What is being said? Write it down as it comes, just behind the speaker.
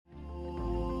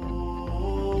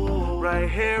Right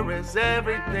here is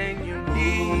everything you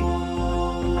need.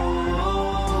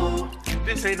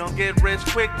 This ain't no get rich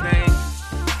quick thing.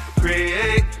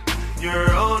 Create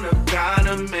your own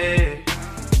economy.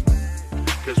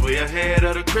 Cause we ahead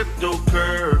of the crypto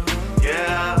curve.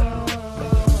 Yeah.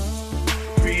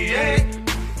 Create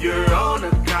your own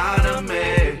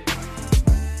economy.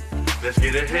 Let's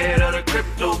get ahead of the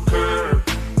crypto curve.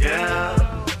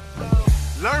 Yeah.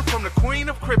 Learn from the queen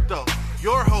of crypto,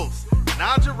 your host,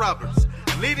 Naja Roberts,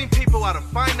 leading people out of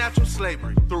financial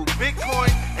slavery through Bitcoin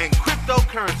and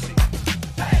cryptocurrency.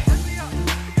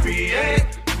 Create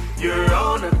your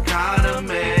own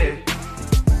economy.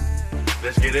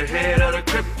 Let's get ahead of the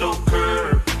crypto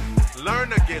curve.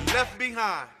 Learn to get left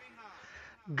behind.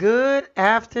 Good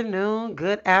afternoon,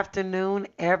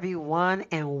 everyone,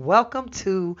 and welcome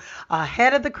to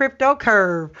Ahead of the Crypto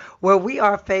Curve, where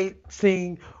we're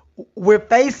facing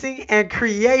and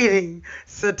creating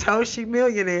Satoshi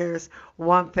millionaires,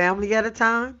 one family at a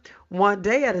time, one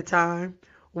day at a time,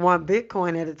 one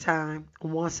Bitcoin at a time,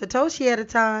 one Satoshi at a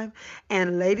time,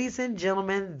 and ladies and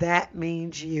gentlemen, that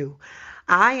means you.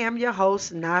 I am your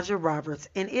host, Naja Roberts,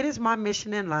 and it is my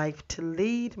mission in life to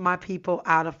lead my people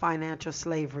out of financial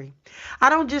slavery. I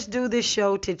don't just do this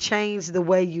show to change the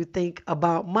way you think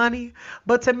about money,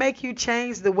 but to make you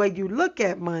change the way you look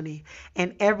at money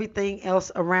and everything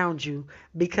else around you,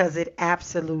 because it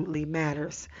absolutely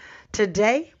matters.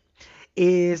 Today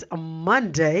is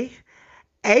Monday,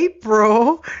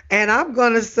 April, and I'm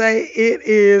going to say it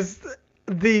is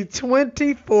the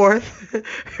 24th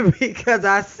because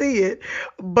I see it,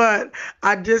 but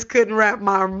I just couldn't wrap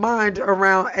my mind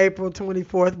around April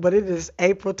 24th, but it is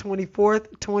April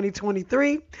 24th,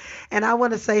 2023, and I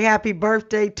want to say happy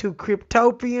birthday to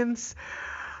Cryptopians,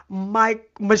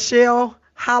 Michelle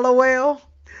Hollowell,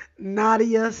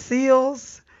 Nadia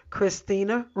Seals,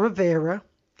 Christina Rivera,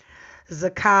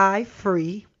 Zakai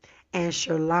Free, and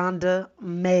Sherlonda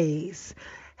Mays.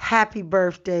 Happy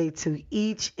birthday to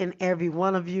each and every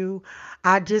one of you.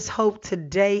 I just hope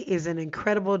today is an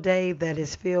incredible day that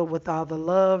is filled with all the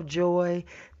love, joy,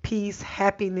 peace,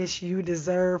 happiness you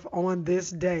deserve on this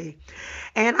day.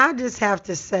 And I just have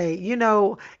to say,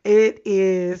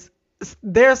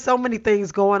 there's so many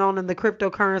things going on in the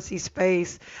cryptocurrency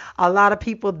space. A lot of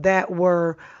people that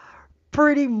were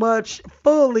pretty much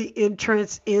fully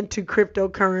entrenched into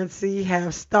cryptocurrency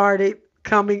have started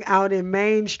coming out in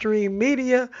mainstream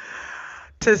media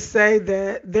to say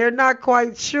that they're not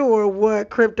quite sure what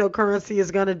cryptocurrency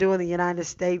is going to do in the United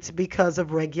States because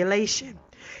of regulation.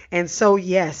 And so,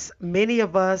 yes, many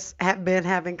of us have been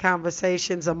having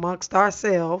conversations amongst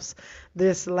ourselves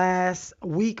this last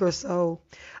week or so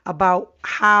about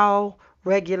how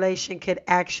regulation could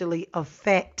actually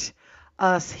affect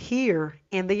us here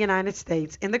in the United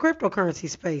States in the cryptocurrency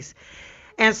space.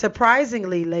 And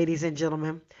surprisingly, ladies and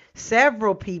gentlemen,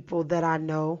 several people that I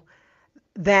know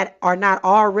that are not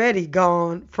already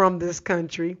gone from this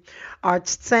country are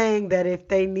saying that if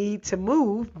they need to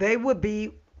move, they would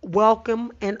be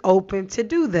welcome and open to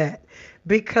do that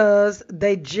because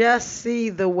they just see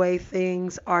the way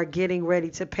things are getting ready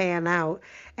to pan out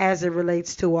as it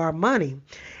relates to our money.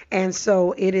 And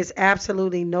so it is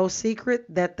absolutely no secret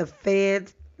that the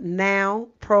Fed Now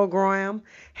program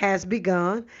has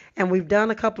begun, and we've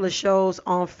done a couple of shows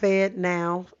on Fed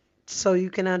Now so you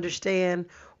can understand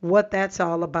what that's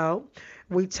all about.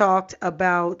 We talked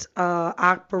about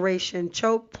Operation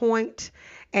Choke Point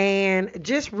and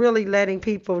just really letting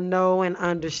people know and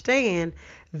understand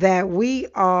that we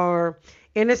are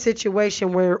in a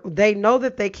situation where they know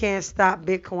that they can't stop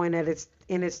Bitcoin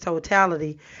in its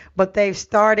totality, but they've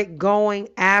started going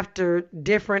after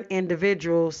different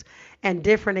individuals and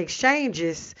different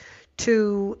exchanges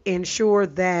to ensure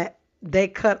that they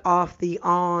cut off the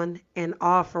on and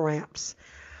off ramps.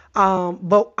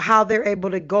 But how they're able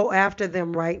to go after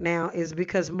them right now is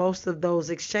because most of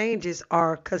those exchanges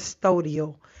are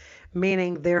custodial,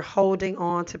 meaning they're holding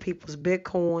on to people's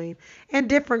Bitcoin and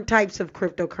different types of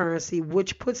cryptocurrency,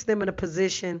 which puts them in a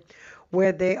position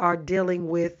where they are dealing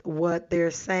with what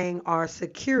they're saying are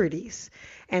securities.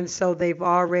 And so they've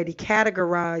already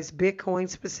categorized Bitcoin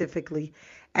specifically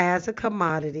as a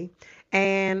commodity,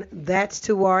 and that's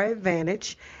to our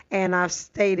advantage. And I've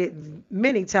stated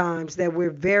many times that we're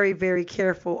very, very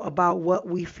careful about what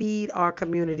we feed our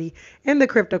community in the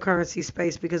cryptocurrency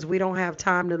space because we don't have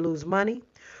time to lose money.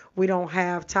 We don't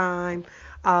have time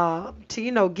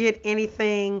to, get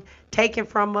anything taken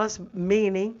from us,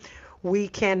 meaning we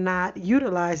cannot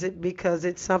utilize it because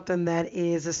it's something that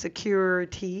is a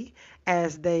security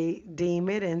as they deem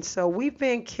it. And so we've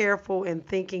been careful in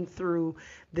thinking through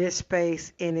this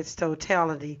space in its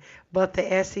totality. But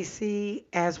the SEC,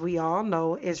 as we all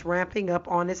know, is ramping up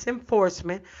on its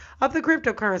enforcement of the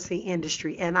cryptocurrency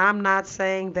industry. And I'm not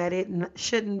saying that it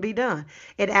shouldn't be done.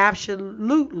 It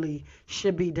absolutely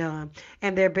should be done.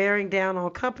 And they're bearing down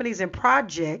on companies and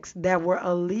projects that were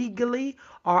illegally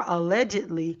or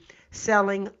allegedly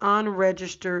selling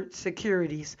unregistered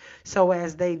securities. So,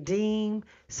 as they deem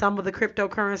some of the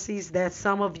cryptocurrencies that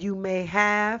some of you may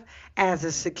have as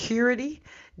a security,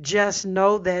 just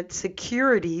know that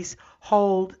securities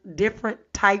hold different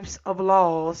types of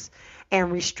laws and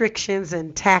restrictions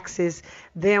and taxes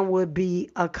than would be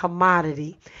a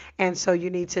commodity. And so you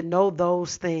need to know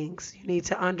those things. You need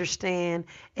to understand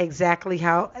exactly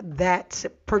how that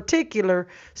particular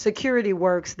security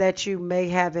works that you may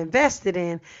have invested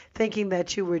in, thinking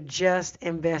that you were just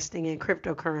investing in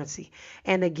cryptocurrency.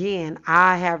 And again,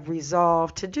 I have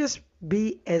resolved to just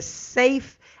be as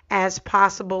safe as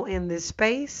possible in this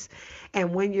space.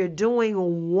 And when you're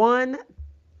doing one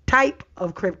type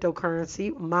of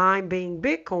cryptocurrency, mine being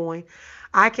Bitcoin,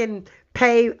 I can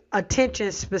pay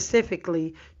attention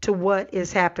specifically to what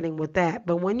is happening with that.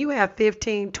 But when you have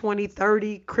 15, 20,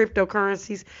 30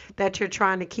 cryptocurrencies that you're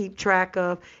trying to keep track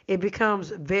of, it becomes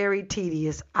very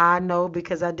tedious. I know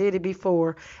because I did it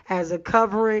before. As a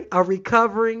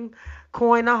recovering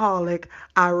coinaholic,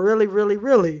 I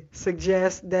really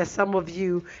suggest that some of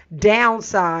you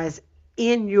downsize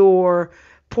in your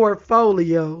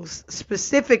portfolios,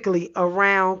 specifically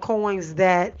around coins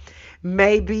that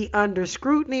may be under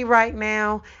scrutiny right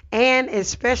now, and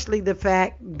especially the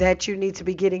fact that you need to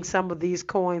be getting some of these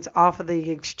coins off of the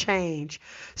exchange.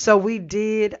 So we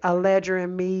did a Ledger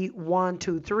and Me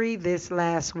 123 this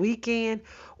last weekend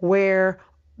where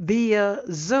via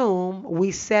Zoom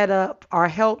we set up or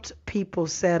helped people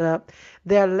set up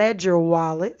their Ledger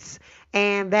wallets,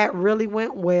 and that really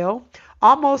went well.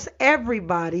 Almost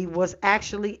everybody was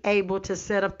actually able to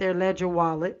set up their Ledger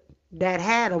wallet that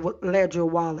had a Ledger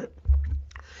wallet.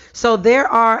 So there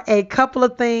are a couple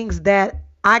of things that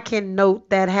I can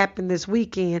note that happened this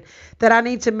weekend that I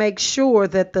need to make sure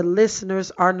that the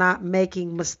listeners are not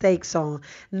making mistakes on.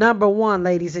 Number one,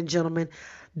 ladies and gentlemen,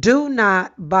 do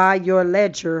not buy your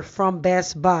Ledger from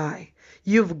Best Buy.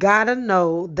 You've got to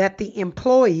know that the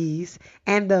employees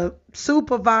and the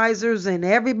supervisors and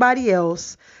everybody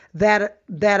else that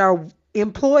are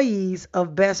employees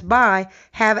of Best Buy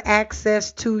have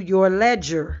access to your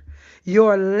Ledger.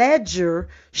 Your Ledger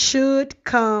should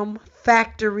come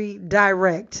factory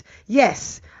direct.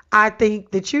 Yes, I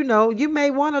think that you may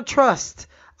want to trust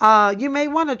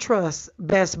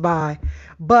Best Buy,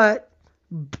 but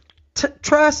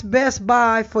trust Best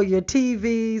Buy for your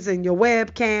TVs and your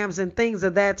webcams and things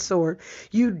of that sort.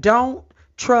 You don't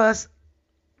trust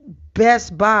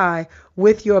Best Buy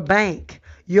with your bank.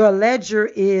 Your Ledger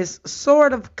is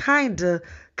sort of kind of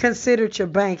considered your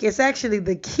bank. It's actually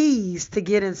the keys to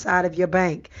get inside of your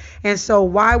bank. And so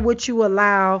why would you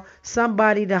allow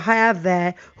somebody to have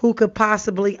that who could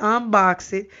possibly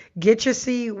unbox it, get your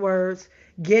seed words,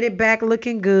 get it back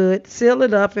looking good, seal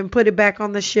it up and put it back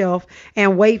on the shelf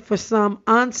and wait for some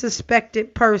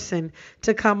unsuspected person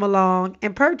to come along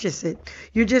and purchase it?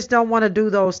 You just don't want to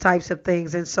do those types of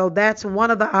things. And so that's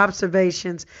one of the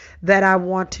observations that I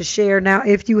want to share. Now,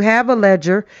 if you have a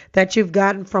Ledger that you've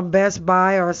gotten from Best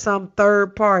Buy or some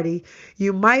third party,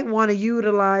 you might want to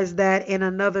utilize that in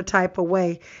another type of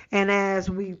way. And as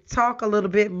we talk a little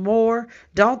bit more,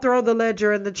 don't throw the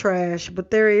Ledger in the trash,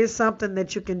 but there is something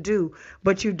that you can do.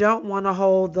 But you don't want to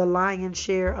hold the lion's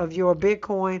share of your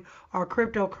Bitcoin or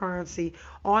cryptocurrency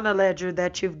on a Ledger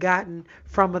that you've gotten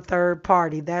from a third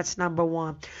party. That's number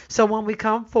one. So when we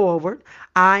come forward,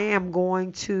 I am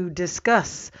going to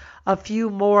discuss a few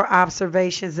more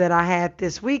observations that I had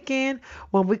this weekend.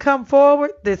 When we come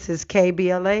forward, this is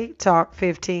KBLA Talk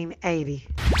 1580.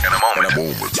 In a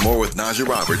moment, more with Naja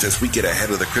Roberts as we get ahead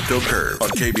of the crypto curve on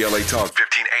KBLA Talk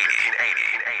 1580.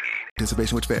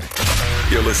 Participation with fair.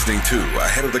 You're listening to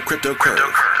Ahead of the Crypto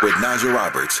Curve with Naja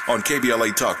Roberts on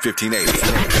KBLA Talk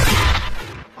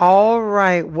 1580. All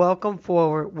right, welcome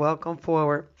forward.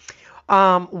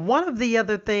 One of the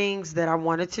other things that I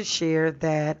wanted to share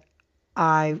that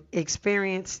I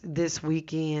experienced this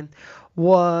weekend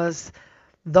was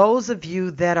those of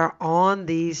you that are on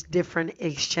these different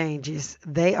exchanges,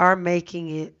 they are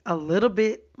making it a little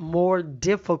bit more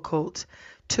difficult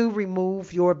to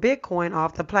remove your Bitcoin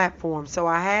off the platform. So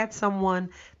I had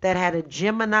someone that had a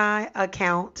Gemini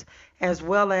account as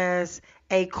well as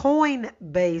a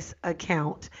Coinbase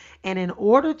account. And in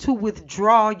order to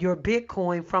withdraw your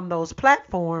Bitcoin from those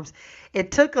platforms,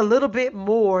 it took a little bit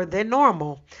more than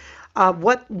normal.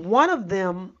 What one of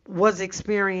them was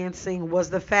experiencing was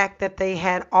the fact that they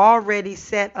had already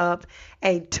set up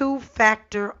a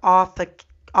two-factor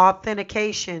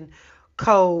authentication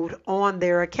code on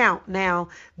their account. Now,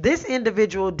 this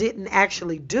individual didn't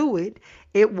actually do it.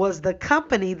 It was the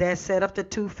company that set up the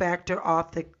two-factor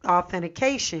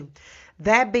authentication.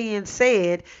 That being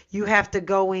said, you have to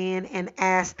go in and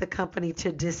ask the company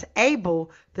to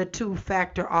disable the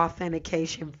two-factor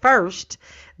authentication first.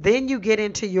 Then you get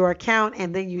into your account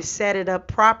and then you set it up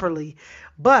properly.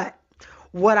 But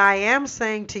what I am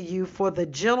saying to you, for the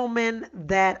gentleman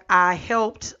that I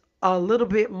helped a little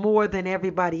bit more than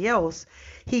everybody else,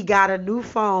 he got a new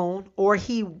phone, or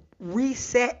he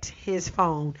reset his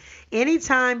phone.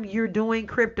 Anytime you're doing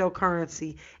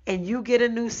cryptocurrency and you get a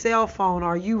new cell phone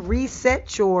or you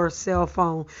reset your cell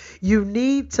phone, you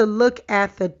need to look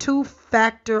at the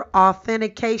two-factor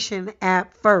authentication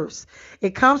app first.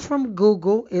 It comes from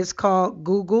Google. It's called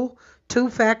Google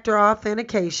Two-Factor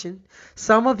Authentication.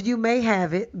 Some of you may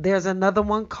have it. There's another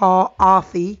one called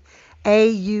Authy,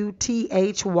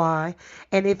 Authy.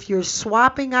 And if you're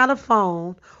swapping out a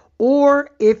phone, or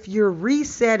if you're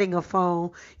resetting a phone,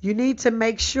 you need to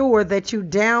make sure that you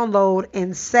download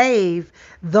and save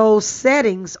those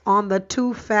settings on the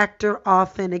two-factor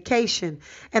authentication.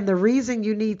 And the reason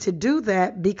you need to do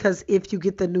that, because if you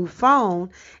get the new phone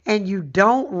and you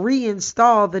don't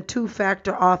reinstall the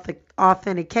two-factor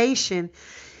authentication,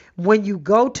 when you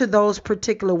go to those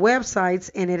particular websites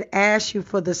and it asks you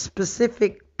for the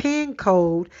specific PIN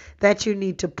code that you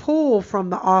need to pull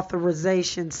from the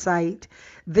authorization site,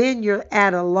 then you're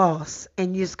at a loss,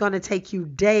 and it's going to take you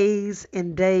days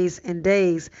and days and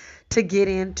days to get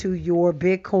into your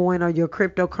Bitcoin or your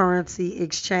cryptocurrency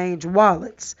exchange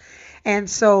wallets. And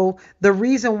so the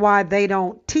reason why they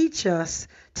don't teach us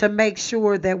to make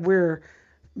sure that we're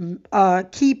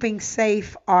keeping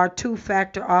safe our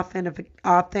two-factor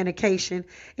authentication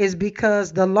is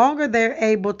because the longer they're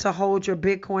able to hold your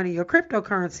Bitcoin and your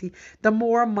cryptocurrency, the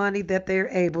more money that they're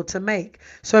able to make.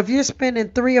 So if you're spending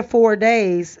 3 or 4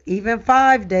 days, even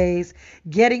 5 days,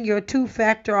 getting your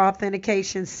two-factor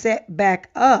authentication set back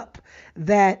up,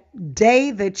 that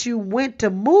day that you went to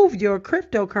move your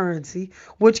cryptocurrency,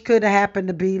 which could happen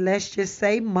to be, let's just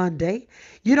say, Monday,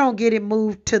 you don't get it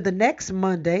moved to the next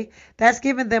Monday. That's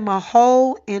giving them a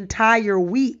whole entire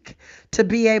week to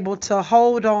be able to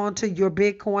hold on to your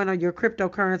Bitcoin or your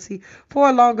cryptocurrency for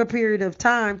a longer period of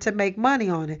time to make money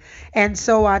on it. And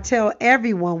so I tell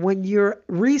everyone, when you're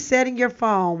resetting your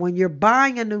phone, when you're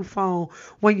buying a new phone,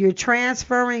 when you're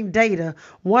transferring data,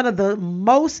 one of the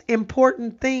most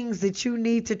important things that you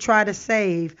need to try to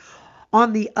save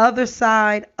on the other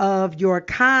side of your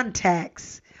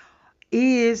contacts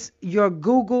is your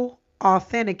Google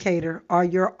Authenticator or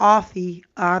your Authy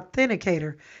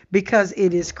Authenticator, because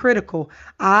it is critical.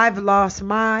 I've lost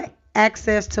my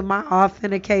access to my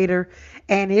authenticator,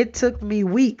 and it took me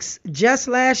weeks. Just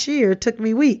last year, it took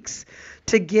me weeks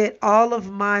to get all of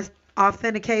my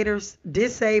authenticators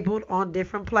disabled on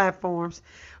different platforms,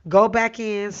 go back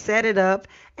in, set it up,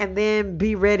 and then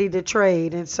be ready to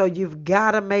trade. And so you've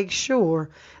got to make sure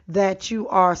that you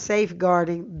are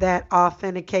safeguarding that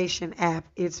authentication app.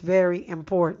 It's very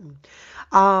important.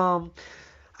 I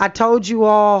told you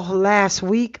all last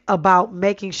week about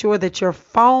making sure that your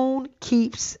phone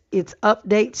keeps its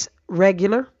updates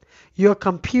regular. Your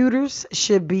computers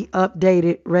should be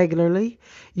updated regularly.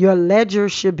 Your ledger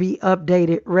should be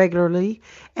updated regularly.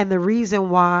 And the reason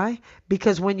why,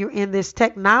 because when you're in this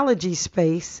technology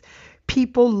space,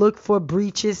 people look for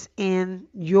breaches in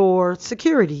your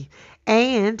security.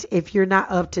 And if you're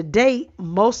not up to date,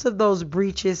 most of those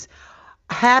breaches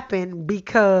happen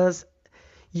because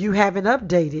you haven't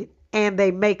updated. And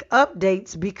they make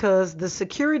updates because the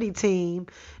security team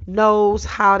knows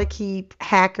how to keep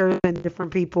hackers and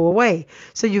different people away.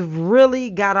 So you've really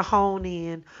got to hone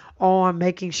in on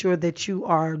making sure that you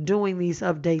are doing these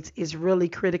updates is really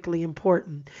critically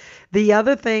important. The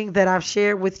other thing that I've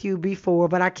shared with you before,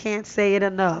 but I can't say it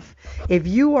enough, if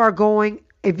you're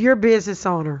a business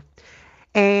owner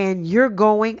and you're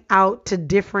going out to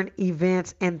different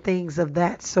events and things of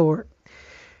that sort,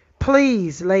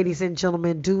 please, ladies and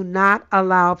gentlemen, do not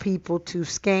allow people to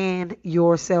scan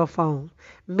your cell phone.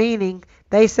 Meaning,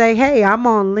 they say, hey, I'm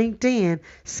on LinkedIn.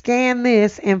 Scan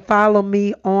this and follow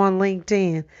me on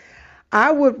LinkedIn.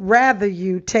 I would rather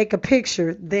you take a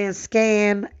picture than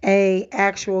scan a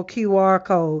actual QR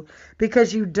code,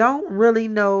 because you don't really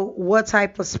know what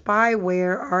type of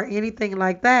spyware or anything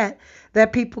like that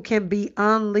people can be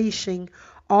unleashing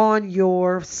on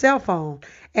your cell phone.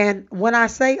 And when I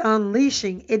say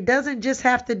unleashing, it doesn't just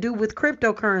have to do with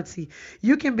cryptocurrency.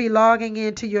 You can be logging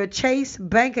into your Chase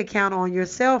bank account on your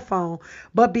cell phone,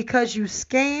 but because you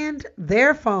scanned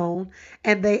their phone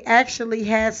and they actually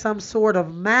had some sort of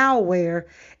malware,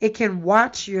 it can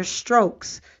watch your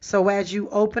strokes. So as you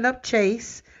open up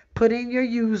Chase, put in your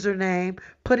username,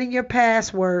 put in your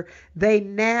password, they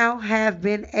now have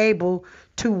been able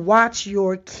to watch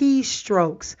your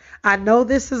keystrokes. I know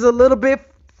this is a little bit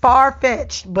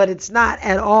far-fetched, but it's not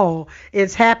at all.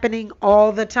 It's happening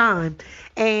all the time.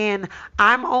 And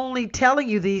I'm only telling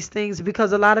you these things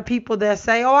because a lot of people that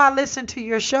say, oh, I listen to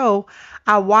your show,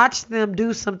 I watch them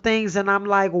do some things and I'm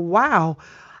like, wow,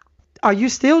 are you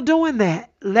still doing that?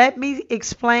 Let me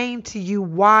explain to you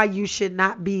why you should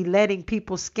not be letting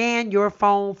people scan your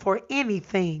phone for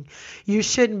anything. You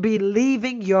shouldn't be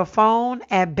leaving your phone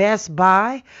at Best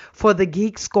Buy for the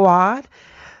Geek Squad.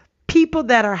 People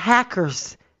that are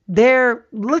hackers, they're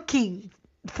looking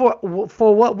for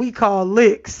what we call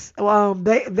licks.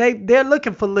 They're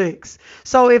looking for licks.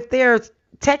 So if they're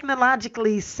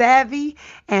technologically savvy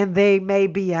and they may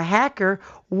be a hacker,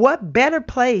 what better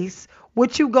place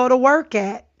would you go to work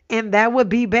at? And that would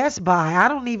be Best Buy. I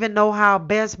don't even know how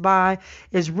Best Buy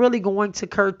is really going to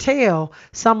curtail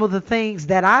some of the things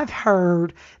that I've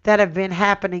heard that have been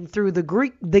happening through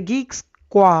the Geek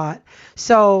Squad.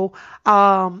 So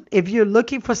if you're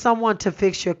looking for someone to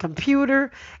fix your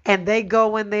computer and they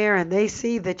go in there and they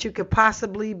see that you could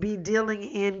possibly be dealing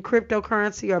in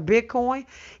cryptocurrency or Bitcoin,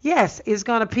 yes, it's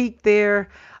going to pique their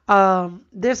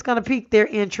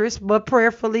interest, but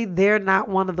prayerfully they're not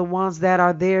one of the ones that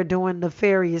are there doing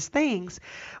nefarious things.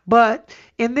 But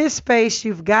in this space,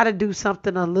 you've got to do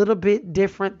something a little bit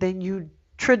different than you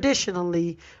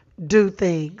traditionally do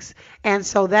things. And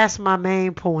so that's my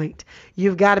main point.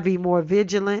 You've got to be more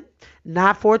vigilant,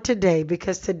 not for today,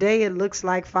 because today it looks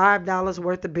like $5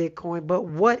 worth of Bitcoin. But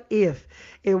what if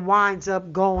it winds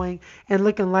up going and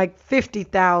looking like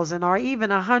 50,000 or even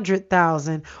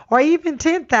 100,000 or even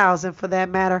 10,000 for that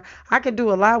matter? I can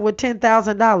do a lot with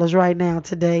 $10,000 right now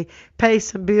today, pay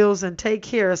some bills and take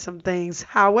care of some things.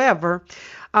 However,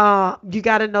 you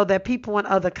got to know that people in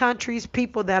other countries,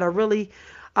 people that are really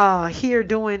here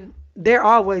they're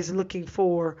always looking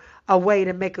for a way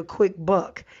to make a quick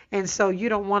buck. And so you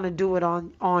don't want to do it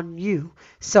on you.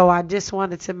 So I just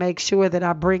wanted to make sure that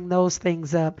I bring those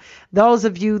things up. Those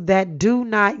of you that do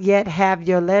not yet have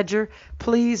your ledger,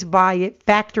 please buy it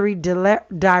factory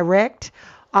direct.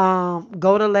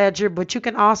 Go to Ledger, but you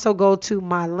can also go to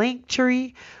my link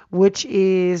tree, which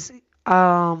is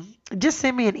just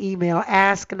send me an email,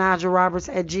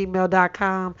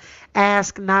 asknajaroberts@gmail.com,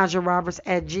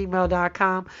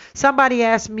 asknajaroberts@gmail.com. Somebody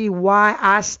asked me why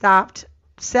I stopped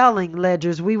selling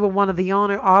ledgers. We were one of the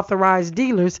owner authorized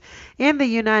dealers in the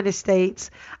United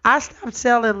States. I stopped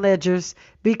selling ledgers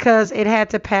because it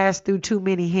had to pass through too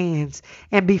many hands.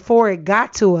 And before it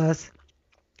got to us,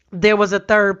 there was a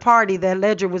third party that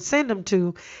Ledger would send them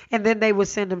to, and then they would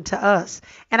send them to us.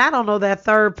 And I don't know that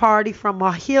third party from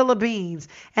a hill of beans.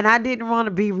 And I didn't want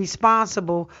to be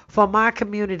responsible for my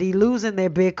community losing their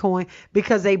Bitcoin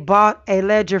because they bought a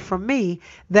Ledger from me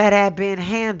that had been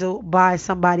handled by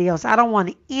somebody else. I don't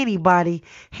want anybody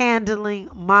handling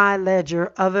my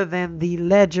Ledger other than the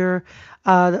Ledger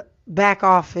back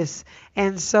office.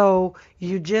 And so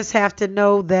you just have to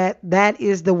know that that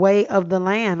is the way of the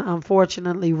land,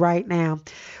 unfortunately, right now.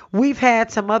 We've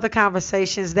had some other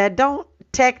conversations that don't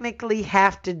technically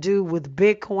have to do with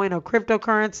Bitcoin or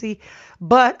cryptocurrency,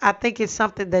 but I think it's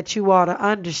something that you ought to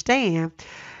understand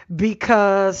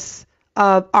because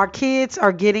our kids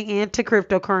are getting into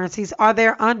cryptocurrencies. Are they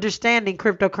understanding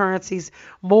cryptocurrencies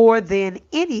more than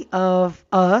any of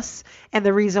us? And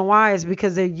the reason why is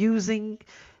because they're using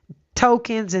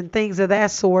tokens and things of that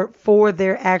sort for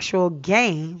their actual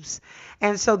games.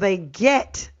 And so they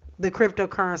get the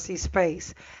cryptocurrency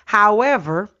space.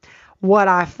 However, what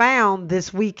I found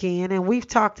this weekend, and we've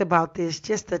talked about this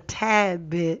just a tad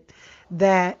bit,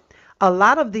 that a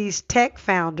lot of these tech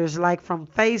founders, like from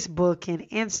Facebook and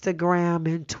Instagram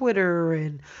and Twitter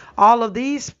and all of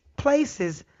these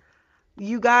places,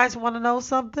 you guys want to know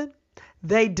something?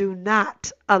 They do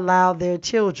not allow their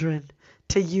children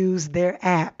to use their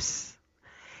apps.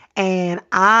 And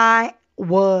I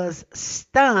was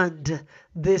stunned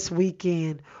this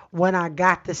weekend when I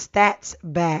got the stats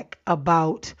back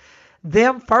about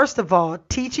them, first of all,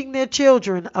 teaching their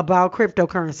children about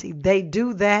cryptocurrency. They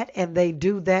do that and they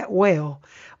do that well,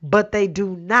 but they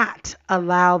do not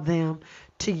allow them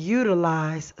to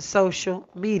utilize social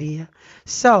media.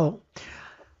 So,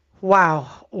 wow,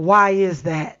 why is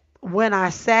that? when I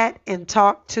sat and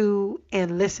talked to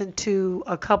and listened to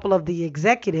a couple of the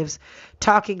executives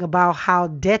talking about how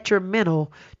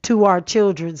detrimental to our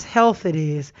children's health it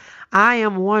is, I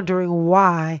am wondering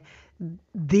why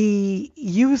the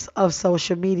use of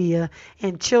social media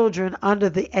in children under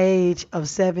the age of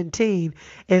 17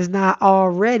 is not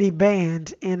already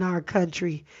banned in our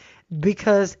country,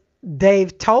 because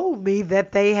they've told me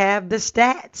that they have the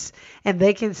stats and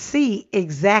they can see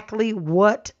exactly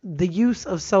what the use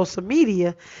of social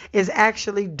media is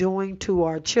actually doing to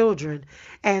our children.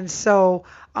 And so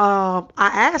I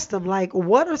asked them, like,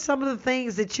 what are some of the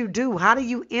things that you do? How do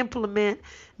you implement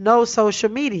no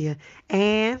social media?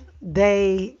 And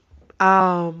they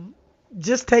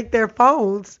just take their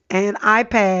phones and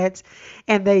iPads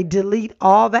and they delete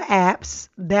all the apps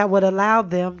that would allow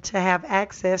them to have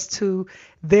access to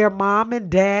their mom and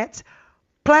dad's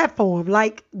platform.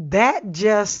 Like, that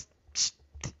just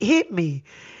hit me.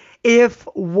 If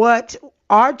what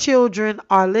our children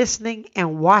are listening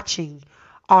and watching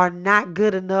are not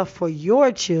good enough for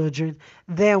your children,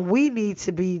 then we need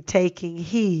to be taking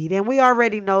heed. And we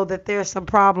already know that there's some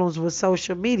problems with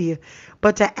social media,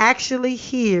 but to actually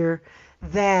hear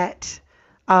that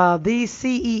these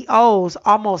CEOs,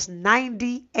 almost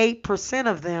 98%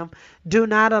 of them, do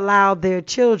not allow their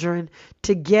children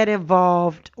to get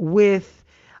involved with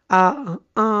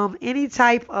any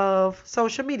type of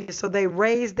social media. So they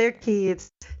raise their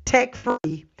kids tech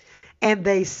free and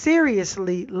they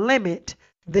seriously limit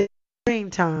their screen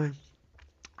time.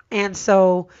 And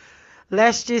so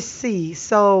let's just see.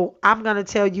 So I'm going to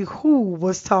tell you who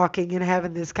was talking and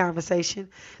having this conversation.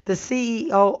 The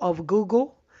CEO of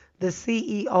Google, the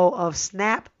CEO of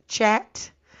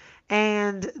Snapchat,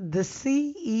 and the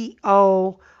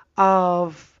CEO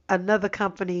of another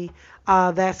company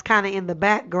that's kind of in the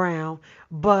background.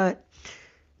 But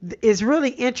it's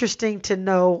really interesting to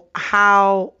know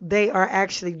how they are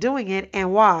actually doing it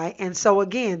and why. And so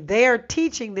again, they are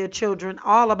teaching their children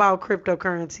all about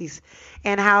cryptocurrencies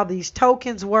and how these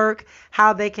tokens work,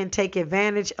 how they can take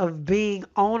advantage of being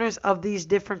owners of these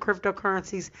different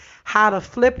cryptocurrencies, how to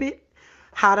flip it,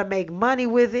 how to make money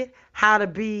with it, how to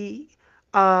be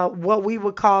what we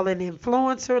would call an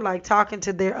influencer, like talking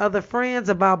to their other friends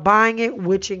about buying it,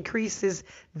 which increases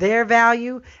their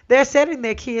value. They're setting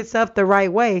their kids up the right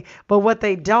way, but what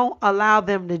they don't allow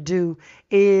them to do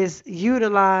is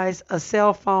utilize a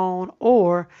cell phone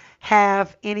or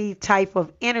have any type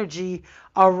of energy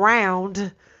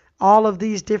around all of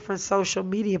these different social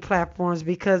media platforms,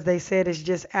 because they said it's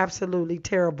just absolutely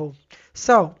terrible.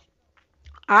 So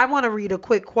I want to read a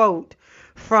quick quote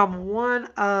from one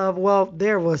of, well,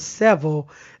 there were several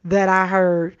that I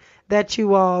heard that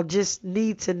you all just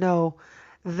need to know,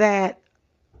 that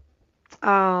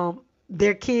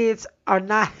their kids are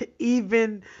not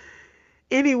even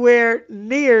anywhere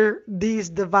near these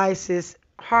devices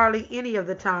hardly any of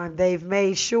the time. They've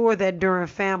made sure that during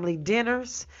family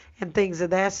dinners and things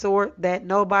of that sort, that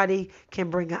nobody can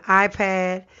bring an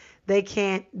iPad. They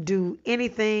can't do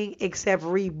anything except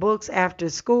read books after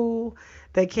school.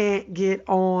 They can't get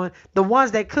on. The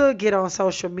ones that could get on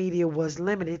social media was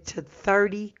limited to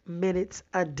 30 minutes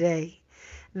a day.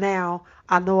 Now,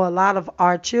 I know a lot of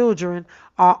our children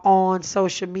are on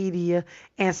social media,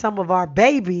 and some of our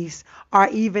babies are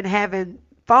even having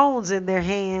phones in their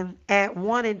hand at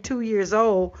 1 and 2 years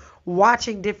old,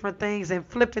 watching different things and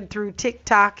flipping through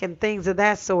TikTok and things of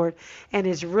that sort. And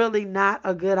it's really not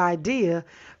a good idea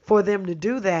for them to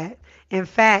do that. In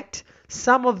fact,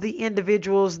 some of the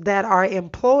individuals that are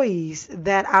employees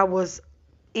that I was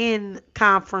in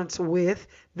conference with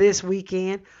this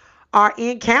weekend are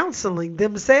in counseling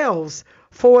themselves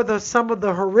for some of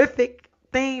the horrific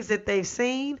things that they've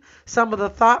seen, some of the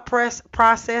thought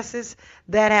processes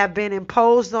that have been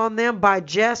imposed on them by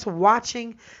just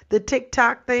watching the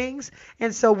TikTok things.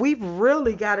 And so we've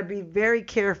really got to be very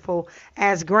careful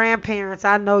as grandparents.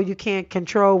 I know you can't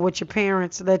control what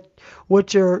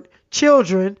what your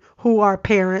children who are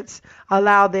parents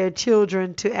allow their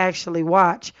children to actually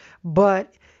watch,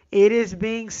 but it is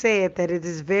being said that it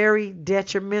is very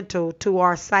detrimental to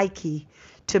our psyche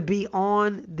to be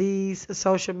on these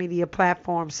social media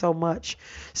platforms so much.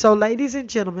 So, ladies and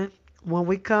gentlemen, when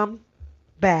we come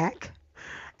back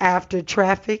after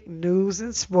traffic, news,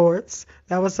 and sports,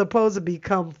 that was supposed to be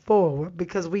come forward,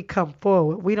 because we come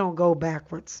forward. We don't go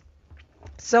backwards.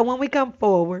 So when we come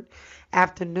forward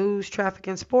after news, traffic,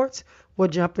 and sports, we'll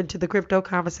jump into the crypto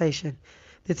conversation.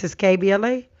 This is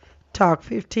KBLA Talk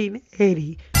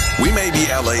 1580. We may be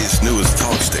LA's newest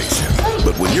talk station,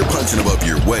 but when you're punching above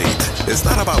your weight, it's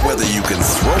not about whether you can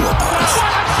throw a punch.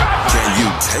 Can you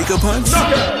take a punch?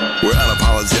 We're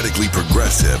unapologetically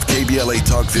progressive. KBLA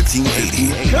Talk 1580.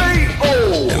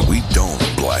 And we don't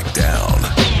black down.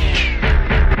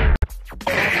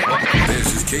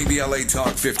 This is KBLA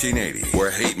Talk 1580, where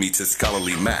hate meets a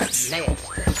scholarly match.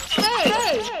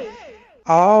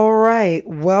 All right.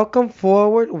 Welcome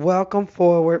forward.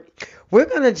 We're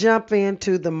going to jump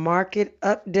into the market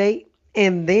update,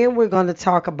 and then we're going to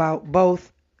talk about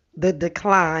both the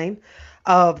decline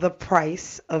of the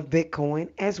price of Bitcoin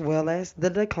as well as the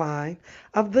decline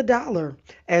of the dollar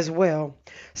as well.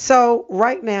 So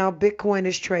right now, Bitcoin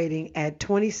is trading at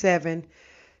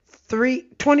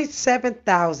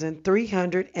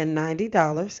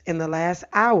 $27,390. In the last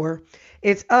hour,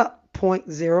 it's up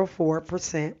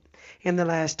 0.04%. In the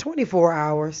last 24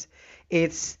 hours,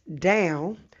 it's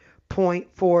down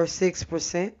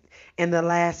 0.46%. In the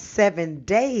last 7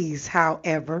 days,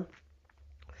 however,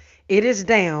 it is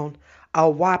down a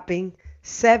whopping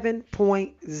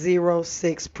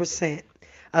 7.06%.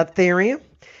 Ethereum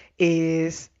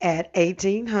is at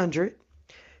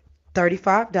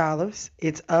 $1,835.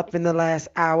 It's up in the last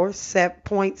hour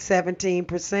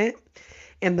 0.17%.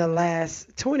 In the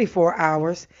last 24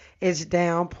 hours, it's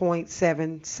down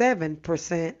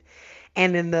 0.77%.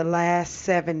 And in the last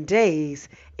 7 days,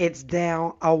 it's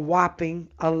down a whopping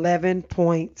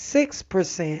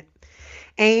 11.6%.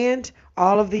 And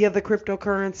all of the other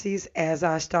cryptocurrencies, as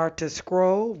I start to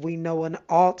scroll, we know an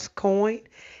altcoin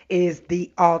is the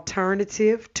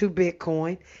alternative to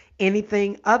Bitcoin.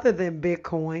 Anything other than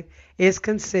Bitcoin is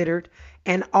considered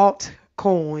an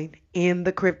altcoin in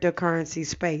the cryptocurrency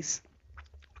space.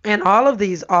 And all of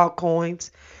these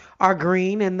altcoins are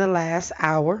green in the last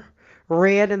hour,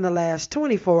 red in the last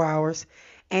 24 hours,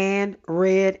 and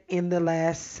red in the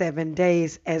last 7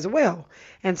 days as well.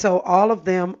 And so all of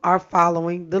them are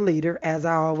following the leader, as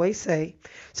I always say.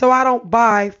 So I don't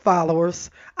buy followers,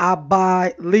 I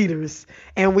buy leaders.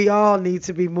 And we all need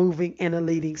to be moving in a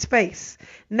leading space.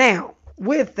 Now,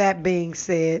 with that being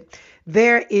said,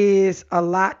 there is a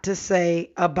lot to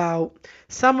say about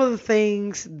some of the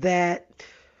things that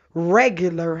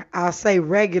regular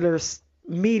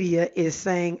media is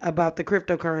saying about the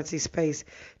cryptocurrency space,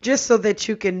 just so that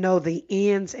you can know the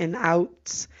ins and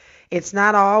outs. It's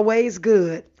not always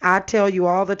good. I tell you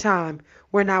all the time,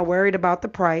 we're not worried about the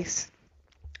price,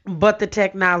 but the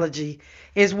technology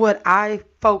is what I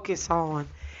focus on.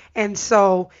 And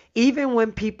so even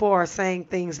when people are saying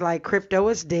things like crypto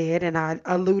is dead, and I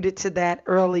alluded to that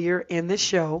earlier in the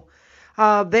show,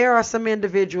 there are some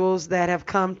individuals that have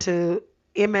come to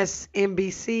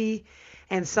MSNBC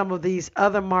and some of these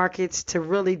other markets to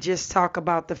really just talk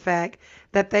about the fact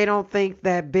that they don't think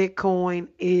that Bitcoin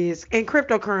is, and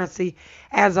cryptocurrency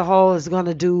as a whole, is going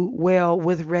to do well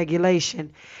with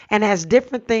regulation. And as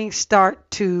different things start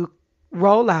to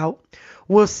roll out,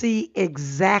 we'll see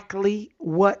exactly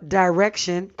what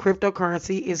direction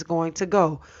cryptocurrency is going to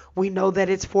go. We know that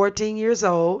it's 14 years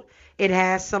old. It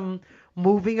has some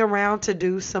moving around to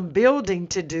do, some building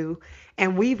to do,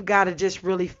 and we've got to just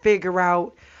really figure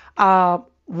out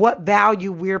what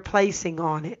value we're placing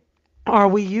on it. Are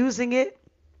we using it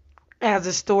as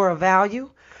a store of value?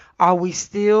 Are we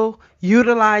still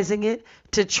utilizing it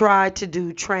to try to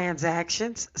do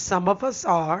transactions? Some of us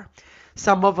are.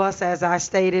 Some of us, as I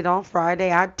stated on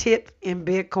Friday, I tip in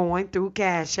Bitcoin through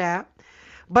Cash App.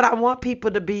 But I want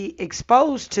people to be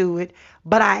exposed to it.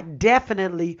 But I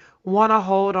definitely want to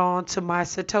hold on to my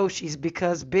Satoshis,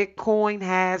 because Bitcoin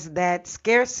has that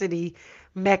scarcity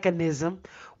mechanism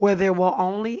where there will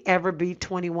only ever be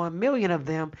 21 million of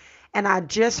them. And I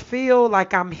just feel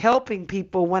like I'm helping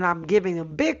people when I'm giving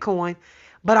them Bitcoin,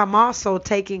 but I'm also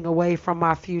taking away from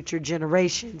my future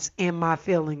generations in my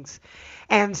feelings.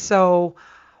 And so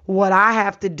what I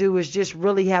have to do is just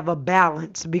really have a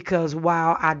balance, because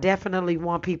while I definitely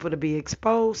want people to be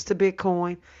exposed to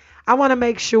Bitcoin, I want to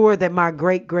make sure that my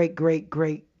great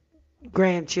grandchildren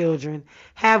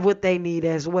have what they need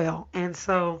as well. And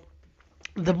so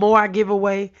the more I give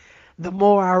away, the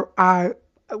more I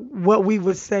what we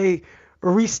would say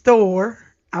restore.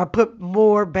 I put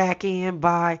more back in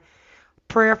by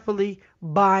prayerfully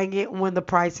buying it when the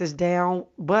price is down,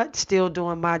 but still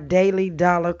doing my daily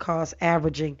dollar cost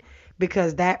averaging,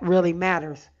 because that really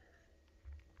matters.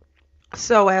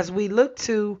 So as we look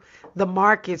to the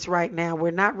markets right now,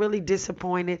 we're not really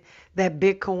disappointed that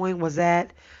Bitcoin was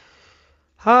at,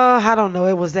 I don't know,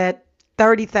 it was at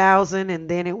 30,000, and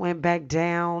then it went back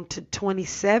down to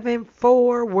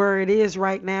 27.4 where it is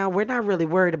right now. We're not really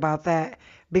worried about that,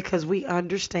 because we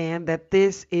understand that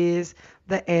this is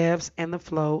the ebbs and the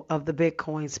flow of the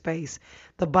Bitcoin space.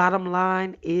 The bottom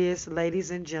line is, ladies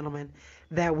and gentlemen,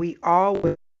 that we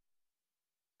always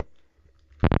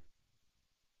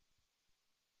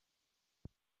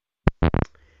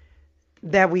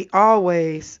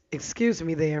excuse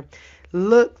me there,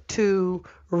 look to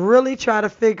really try to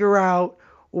figure out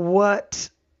what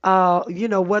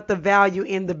what the value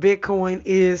in the Bitcoin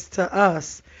is to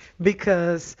us,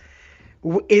 because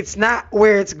it's not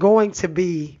where it's going to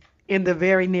be in the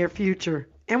very near future.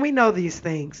 And we know these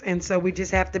things. And so we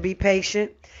just have to be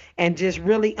patient and just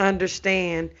really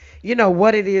understand,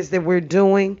 what it is that we're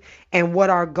doing and what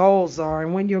our goals are.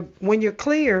 And when you're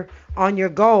clear on your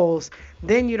goals,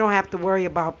 then you don't have to worry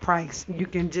about price. You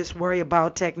can just worry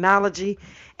about technology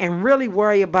and really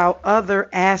worry about other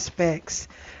aspects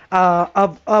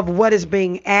of what is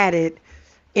being added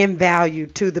in value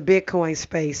to the Bitcoin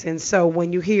space. And so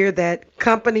when you hear that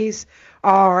companies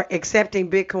are accepting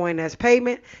Bitcoin as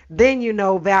payment, then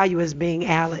value is being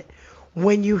added.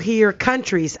 When you hear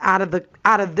countries out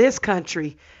of this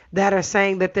country that are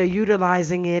saying that they're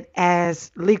utilizing it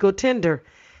as legal tender,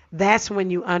 that's when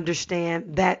you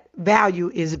understand that value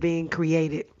is being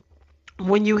created.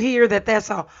 When you hear that that's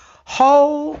a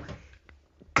whole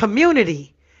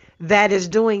community that is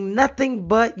doing nothing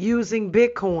but using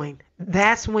Bitcoin,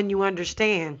 that's when you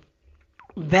understand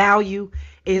value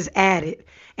is added.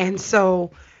 And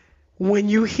so when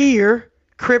you hear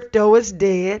crypto is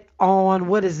dead on,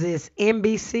 what is this,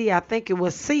 NBC, I think it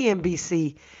was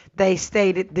CNBC, they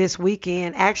stated this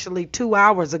weekend, actually 2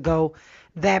 hours ago,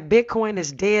 that Bitcoin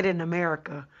is dead in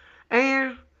America.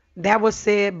 And that was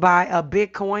said by a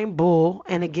Bitcoin bull.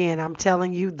 And again, I'm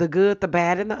telling you, the good, the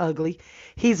bad, and the ugly.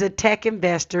 He's a tech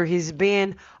investor. He's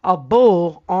been a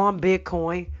bull on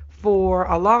Bitcoin for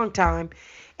a long time.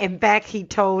 In fact, he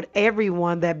told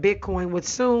everyone that Bitcoin would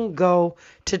soon go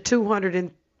to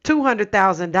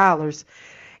 $200,000.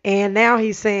 And now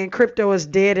he's saying crypto is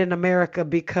dead in America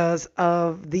because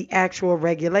of the actual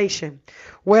regulation.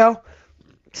 Well,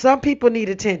 some people need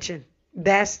attention.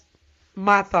 That's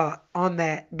my thought on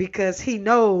that, because he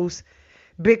knows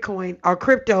Bitcoin or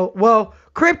crypto. Well,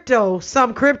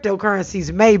 some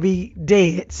cryptocurrencies may be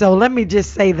dead. So let me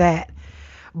just say that.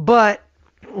 But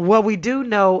what we do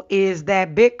know is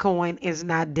that Bitcoin is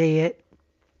not dead.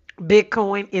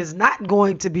 Bitcoin is not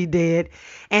going to be dead.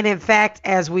 And in fact,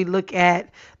 as we look at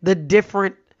the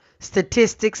different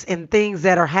statistics and things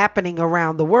that are happening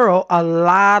around the world, a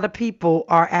lot of people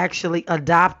are actually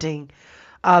adopting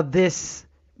this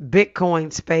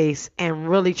Bitcoin space and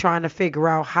really trying to figure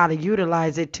out how to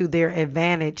utilize it to their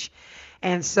advantage.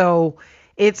 And so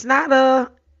it's not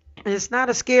a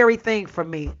scary thing for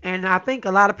me. And I think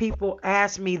a lot of people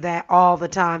ask me that all the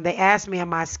time. They ask me,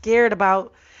 am I scared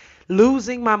about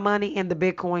losing my money in the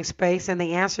Bitcoin space? And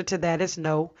the answer to that is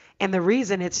no. And the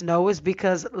reason it's no is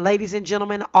because, ladies and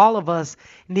gentlemen, all of us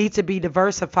need to be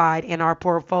diversified in our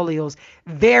portfolios.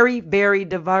 Very, very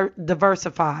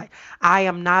diversified. I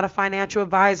am not a financial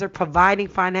advisor providing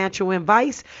financial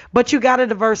advice, but you got to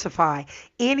diversify.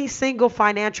 Any single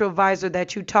financial advisor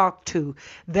that you talk to,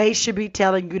 they should be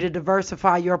telling you to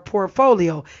diversify your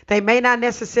portfolio. They may not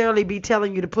necessarily be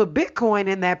telling you to put Bitcoin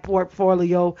in that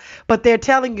portfolio, but they're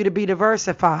telling you to be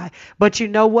diversified. But you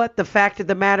know what? The fact of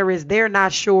the matter is they're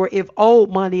not sure if old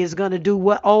money is going to do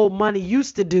what old money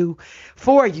used to do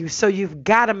for you. So you've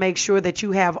got to make sure that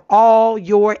you have all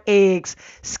your eggs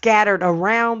scattered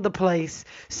around the place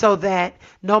so that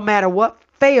no matter what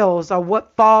fails or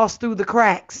what falls through the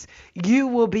cracks, you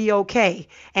will be okay.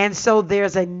 And so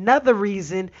there's another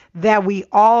reason that we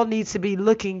all need to be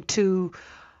looking to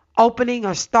opening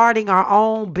or starting our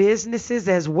own businesses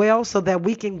as well, so that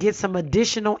we can get some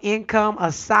additional income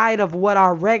aside of what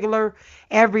our regular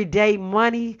everyday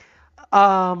money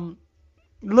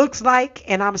looks like.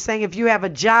 And I'm saying, if you have a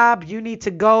job, you need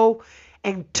to go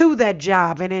and to that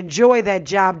job and enjoy that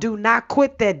job. Do not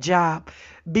quit that job.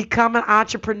 Become an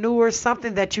entrepreneur,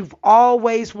 something that you've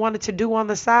always wanted to do on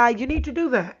the side. You need to do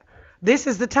that. This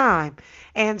is the time.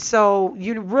 And so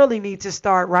you really need to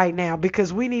start right now,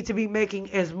 because we need to be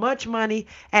making as much money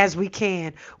as we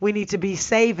can. We need to be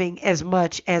saving as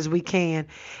much as we can.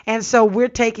 And so we're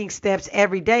taking steps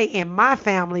every day in my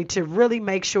family to really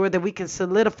make sure that we can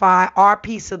solidify our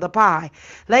piece of the pie.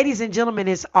 Ladies and gentlemen,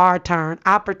 it's our turn.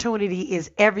 Opportunity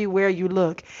is everywhere you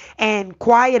look. And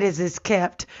quiet as it's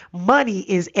kept, money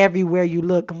is everywhere you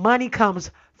look. Money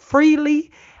comes freely,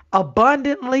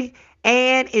 abundantly,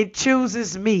 and it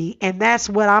chooses me. And that's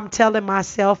what I'm telling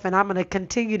myself, and I'm going to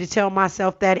continue to tell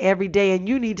myself that every day. And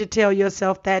you need to tell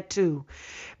yourself that too,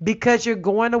 because you're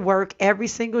going to work every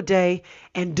single day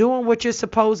and doing what you're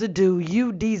supposed to do.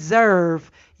 You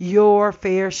deserve your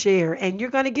fair share, and you're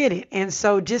going to get it. And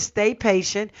so just stay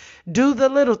patient. Do the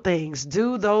little things.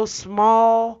 Do those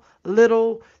small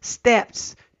little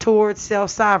steps towards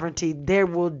self-sovereignty. There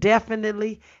will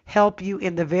definitely help you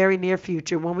in the very near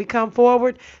future. When we come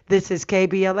forward, this is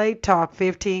KBLA Talk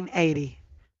 1580.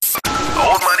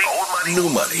 New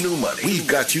money, new money. We've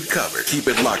got you covered. Keep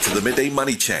it locked to the Midday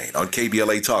Money Chain on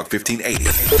KBLA Talk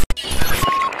 1580.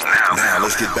 Now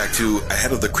let's get back to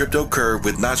Ahead of the Crypto Curve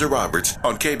with Naja Roberts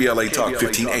on KBLA Talk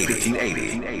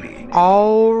 1580.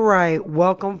 All right,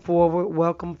 welcome forward,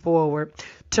 welcome forward.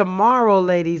 Tomorrow,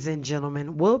 ladies and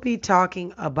gentlemen, we'll be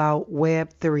talking about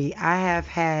Web3. I have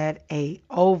had a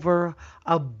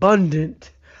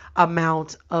overabundant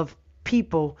amount of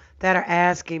people that are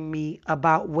asking me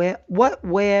about what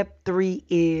Web3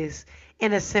 is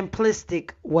in a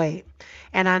simplistic way.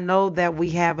 And I know that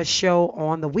we have a show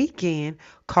on the weekend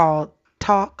called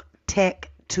Talk Tech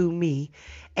to Me.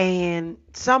 And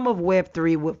some of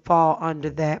Web3 would fall under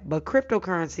that, but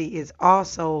cryptocurrency is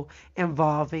also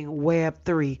involving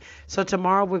Web3. So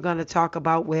tomorrow we're going to talk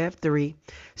about Web3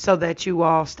 so that you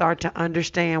all start to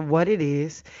understand what it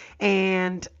is.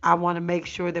 And I want to make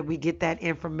sure that we get that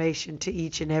information to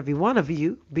each and every one of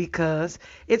you, because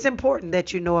it's important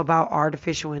that you know about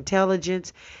artificial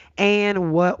intelligence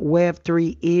and what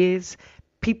Web3 is.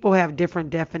 People have different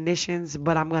definitions,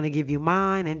 but I'm going to give you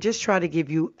mine and just try to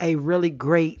give you a really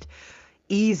great,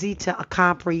 easy to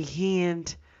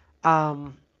comprehend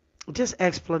just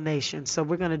explanation. So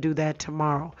we're going to do that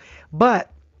tomorrow.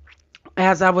 But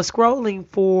as I was scrolling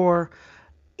for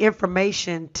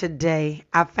information today,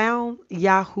 I found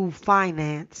Yahoo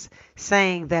Finance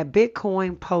saying that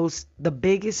Bitcoin posts the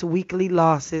biggest weekly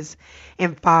losses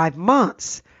in 5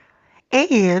 months.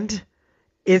 And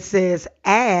it says,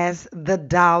 as the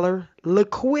dollar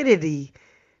liquidity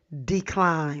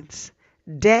declines,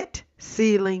 debt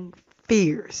ceiling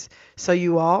fears. So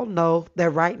you all know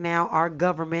that right now our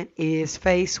government is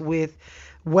faced with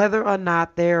whether or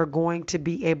not they're going to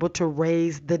be able to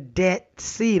raise the debt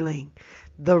ceiling.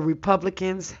 The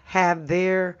Republicans have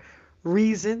their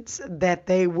reasons that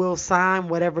they will sign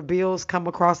whatever bills come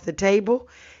across the table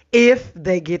if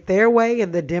they get their way,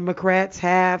 and the Democrats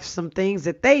have some things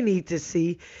that they need to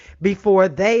see before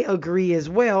they agree as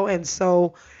well. And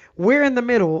so we're in the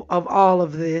middle of all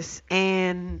of this,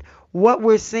 and what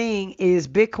we're seeing is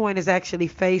Bitcoin is actually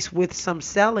faced with some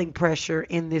selling pressure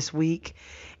in this week,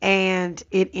 and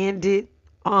it ended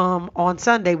on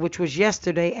Sunday, which was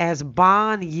yesterday, as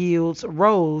bond yields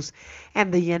rose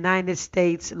and the United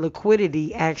States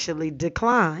liquidity actually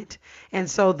declined. And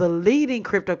so the leading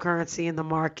cryptocurrency in the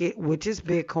market, which is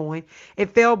Bitcoin,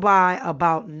 it fell by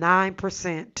about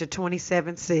 9% to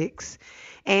 27.6.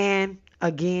 And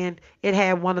again, it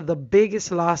had one of the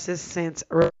biggest losses since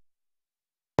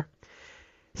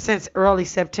early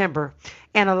September.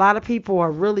 And a lot of people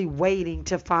are really waiting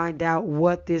to find out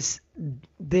what this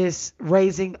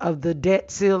raising of the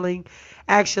debt ceiling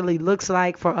actually looks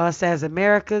like for us as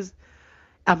Americans.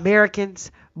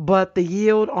 But the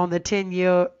yield on the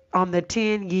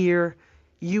 10-year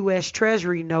US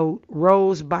Treasury note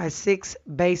rose by 6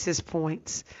 basis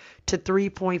points to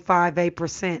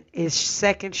 3.58%, its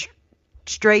second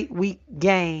straight week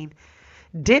gain,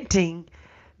 denting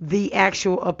the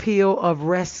actual appeal of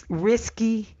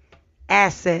risky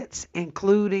assets,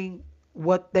 including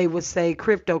what they would say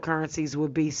cryptocurrencies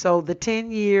would be. So the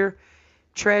 10-year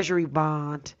Treasury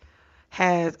bond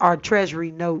our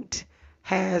Treasury note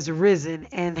has risen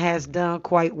and has done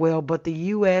quite well, but the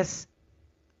U.S.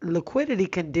 liquidity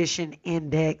condition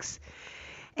index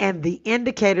and the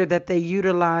indicator that they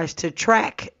utilize to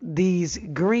track these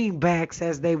greenbacks,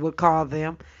 as they would call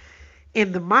them,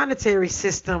 in the monetary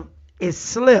system is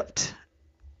slipped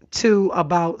to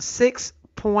about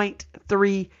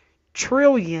 6.3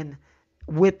 trillion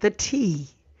with the T,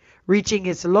 reaching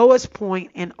its lowest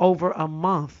point in over a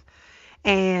month.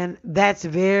 And that's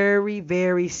very,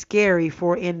 very scary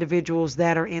for individuals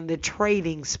that are in the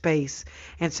trading space.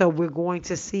 And so we're going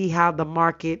to see how the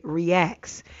market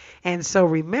reacts. And so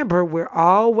remember, we're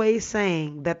always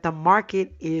saying that the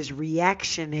market is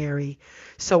reactionary.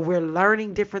 So we're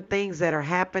learning different things that are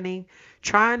happening,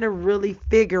 trying to really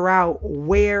figure out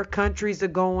where countries are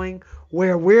going,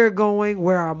 where we're going,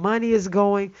 where our money is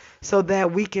going, so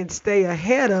that we can stay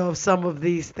ahead of some of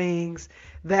these things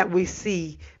that we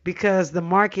see, because the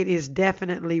market is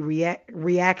definitely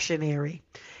reactionary.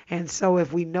 And so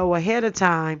if we know ahead of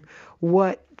time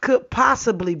what could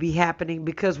possibly be happening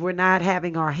because we're not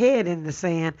having our head in the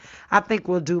sand, I think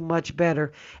we'll do much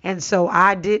better. And so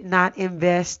I did not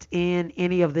invest in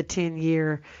any of the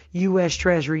 10-year U.S.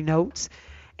 Treasury notes,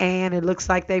 and it looks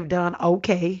like they've done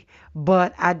okay,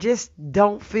 but I just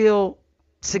don't feel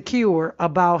secure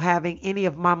about having any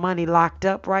of my money locked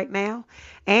up right now,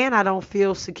 and I don't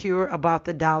feel secure about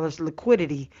the dollar's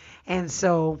liquidity. And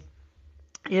so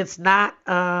it's not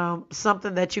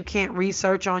something that you can't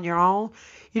research on your own.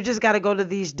 You just got to go to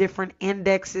these different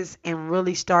indexes and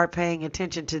really start paying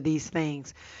attention to these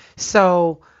things.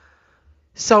 So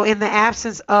in the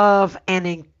absence of an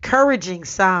encouraging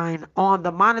sign on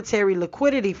the monetary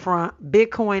liquidity front,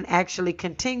 Bitcoin actually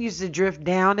continues to drift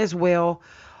down as well.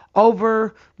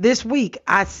 Over this week,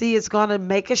 I see it's going to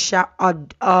make a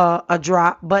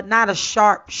drop, but not a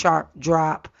sharp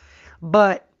drop.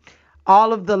 But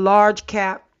all of the large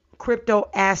cap crypto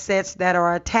assets that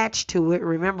are attached to it,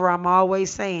 remember I'm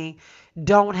always saying,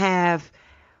 don't have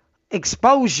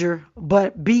exposure,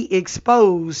 but be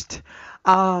exposed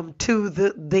to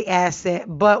the asset.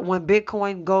 But when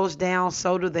Bitcoin goes down,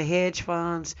 so do the hedge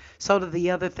funds, so do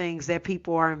the other things that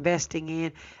people are investing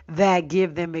in that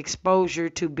give them exposure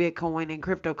to Bitcoin and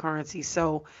cryptocurrency.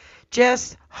 So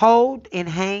just hold and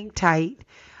hang tight.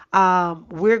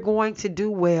 We're going to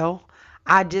do well.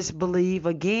 I just believe,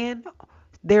 again,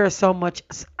 there is so much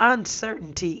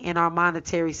uncertainty in our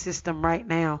monetary system right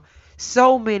now.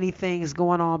 So many things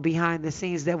going on behind the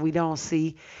scenes that we don't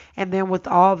see. And then with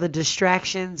all the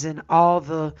distractions and all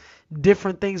the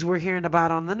different things we're hearing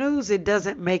about on the news, it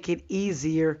doesn't make it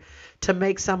easier to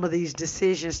make some of these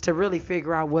decisions to really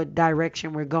figure out what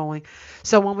direction we're going.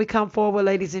 So when we come forward,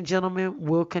 ladies and gentlemen,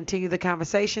 we'll continue the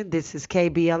conversation. This is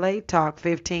KBLA Talk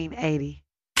 1580.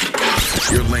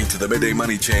 You're linked to the Midday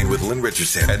Money Chain with Lynn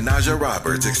Richardson and Naja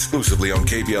Roberts exclusively on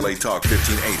KBLA Talk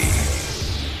 1580.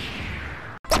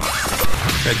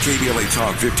 At KBLA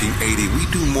Talk 1580, we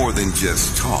do more than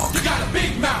just talk. You got a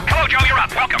big mouth. Hello, Joe, you're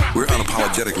up. Welcome. We're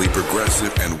unapologetically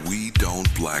progressive, and we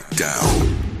don't black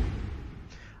down.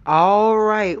 All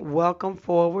right, welcome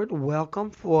forward.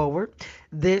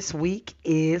 This week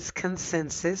is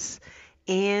consensus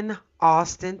in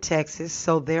Austin, Texas.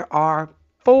 So there are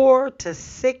 4,000 to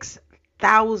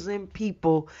 6,000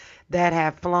 people that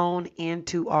have flown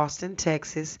into Austin,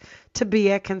 Texas to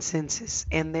be at consensus.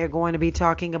 And they're going to be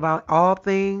talking about all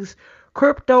things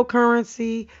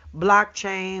cryptocurrency,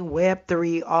 blockchain,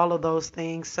 Web3, all of those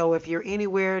things. So if you're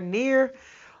anywhere near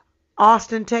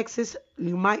Austin, Texas,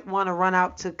 you might want to run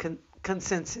out to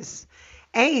consensus.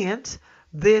 And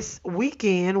this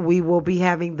weekend, we will be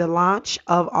having the launch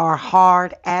of our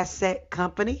hard asset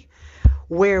company,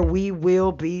 where we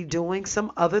will be doing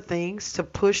some other things to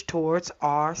push towards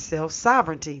our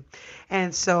self-sovereignty.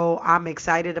 And so I'm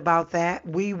excited about that.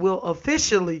 We will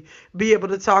officially be able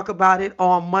to talk about it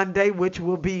on Monday, which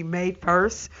will be May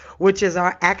 1st, which is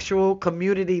our actual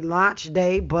community launch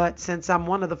day. But since I'm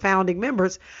one of the founding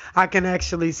members, I can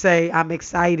actually say I'm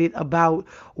excited about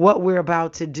what we're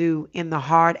about to do in the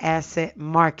hard asset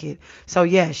market. So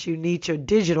yes, you need your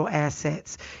digital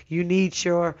assets. You need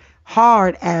your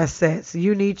hard assets,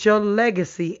 you need your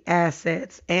legacy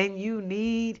assets, and you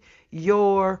need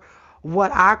your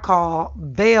what I call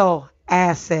veil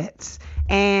assets.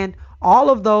 And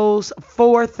all of those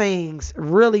four things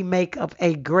really make up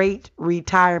a great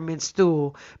retirement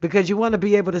stool, because you want to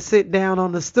be able to sit down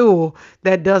on the stool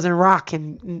that doesn't rock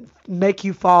and make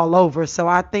you fall over. So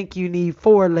I think you need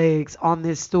four legs on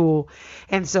this stool.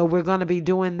 And so we're going to be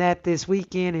doing that this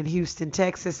weekend in Houston,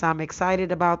 Texas. I'm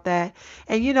excited about that.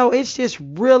 And you know, it's just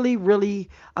really, really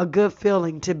a good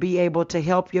feeling to be able to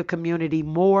help your community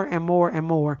more and more and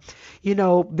more. You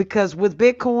know, because with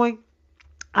Bitcoin,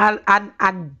 I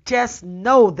just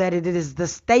know that it is the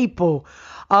staple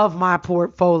of my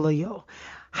portfolio.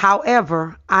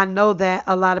 However, I know that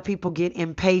a lot of people get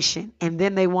impatient and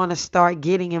then they want to start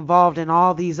getting involved in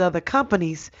all these other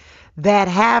companies that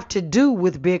have to do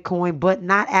with Bitcoin, but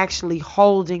not actually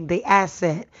holding the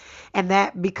asset. And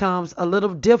that becomes a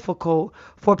little difficult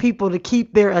for people to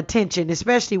keep their attention,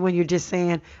 especially when you're just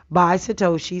saying, buy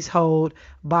Satoshis, hold,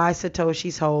 buy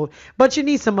Satoshis, hold. But you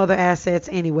need some other assets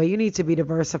anyway. You need to be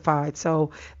diversified.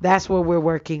 So that's what we're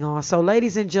working on. So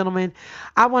ladies and gentlemen,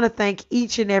 I want to thank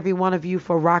each and every one of you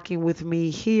for rocking with me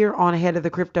here on Ahead of the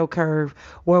Crypto Curve,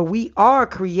 where we are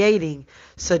creating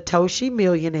Satoshi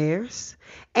millionaires,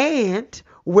 and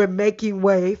we're making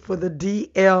way for the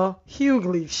D.L.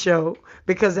 Hughley show,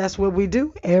 because that's what we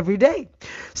do every day.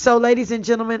 So ladies and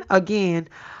gentlemen, again,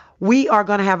 we are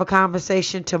going to have a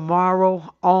conversation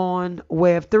tomorrow on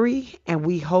Web3, and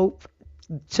we hope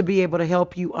to be able to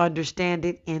help you understand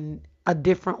it in a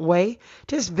different way,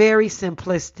 just very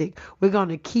simplistic. We're going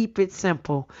to keep it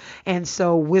simple. And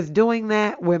so with doing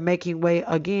that, we're making way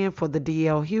again for the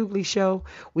DL Hughley Show.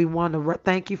 We want to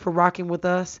thank you for rocking with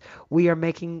us. We are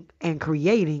making and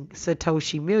creating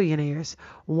Satoshi millionaires,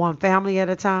 one family at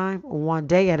a time, one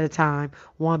day at a time,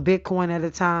 one Bitcoin at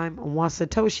a time, one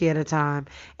Satoshi at a time.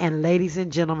 And ladies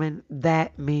and gentlemen,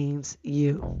 that means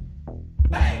you.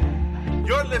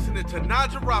 You're listening to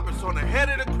Naja Roberts on Ahead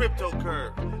of the Crypto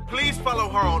Curve. Please follow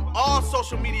her on all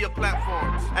social media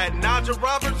platforms at Naja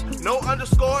Roberts. No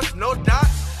underscores, no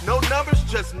dots, no numbers,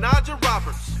 just Naja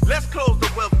Roberts. Let's close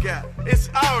the wealth gap. It's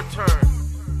our turn.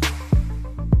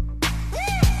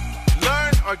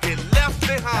 Learn or get left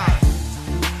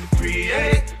behind.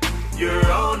 Create your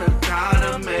own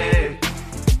economy.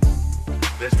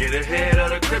 Let's get ahead of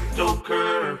the crypto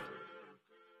curve.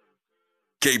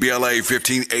 KBLA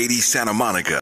 1580 Santa Monica.